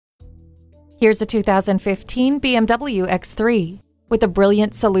Here's a 2015 BMW X3. With the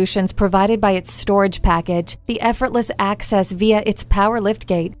brilliant solutions provided by its storage package, the effortless access via its power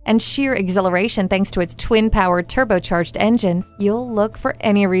liftgate, and sheer exhilaration thanks to its twin-powered turbocharged engine, you'll look for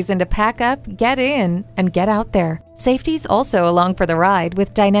any reason to pack up, get in, and get out there. Safety's also along for the ride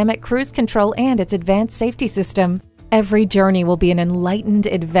with dynamic cruise control and its advanced safety system. Every journey will be an enlightened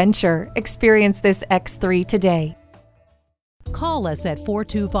adventure. Experience this X3 today. Call us at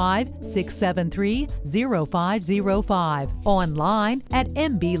 425-673-0505, online at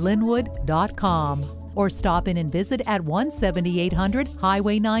mblynnwood.com, or stop in and visit at 17800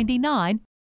 Highway 99,